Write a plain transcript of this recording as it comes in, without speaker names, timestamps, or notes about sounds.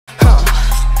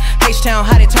H-Town,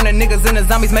 how they turn the niggas into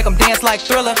zombies, make them dance like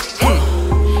Thriller.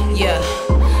 Yeah,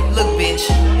 look bitch,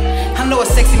 I know a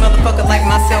sexy motherfucker like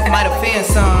myself might offend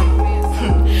some.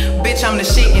 Bitch, I'm the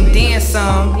shit and then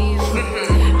some.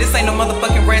 This ain't no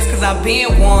motherfucking race cause I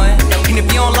been one. And if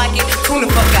you don't like it, tune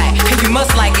the fuck out. And you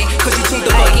must like it cause you tuned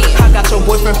the fuck in. I got your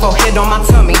boyfriend forehead on my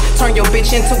tummy. Turn your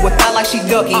bitch into a thigh like she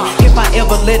ducky. If I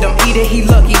ever let him eat it, he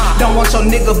lucky. Don't want your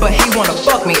nigga but he wanna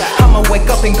fuck me. I'ma wake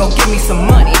up and go give me some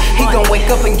money. He gon' wake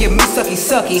up and give me sucky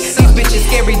sucky. These bitches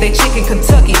scary, they chicken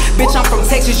Kentucky. Bitch, I'm from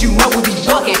Texas, you know we be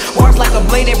bucking. Words like a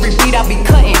blade, every beat I be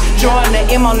cutting. Drawing the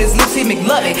M on his lips, he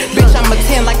McLovin'. Bitch, I'm a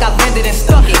 10 like I landed and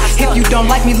stuck it. If you don't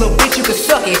like me, little bitch, you can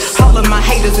suck it. All of my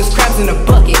haters is crabs in a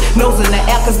bucket. Nose in the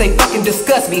air cause they fucking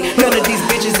disgust me. None of these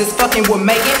bitches is fucking with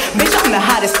Megan. Bitch, I'm the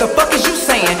hottest, the fuck is you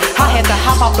saying? I had to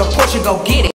hop off the porch and go get it.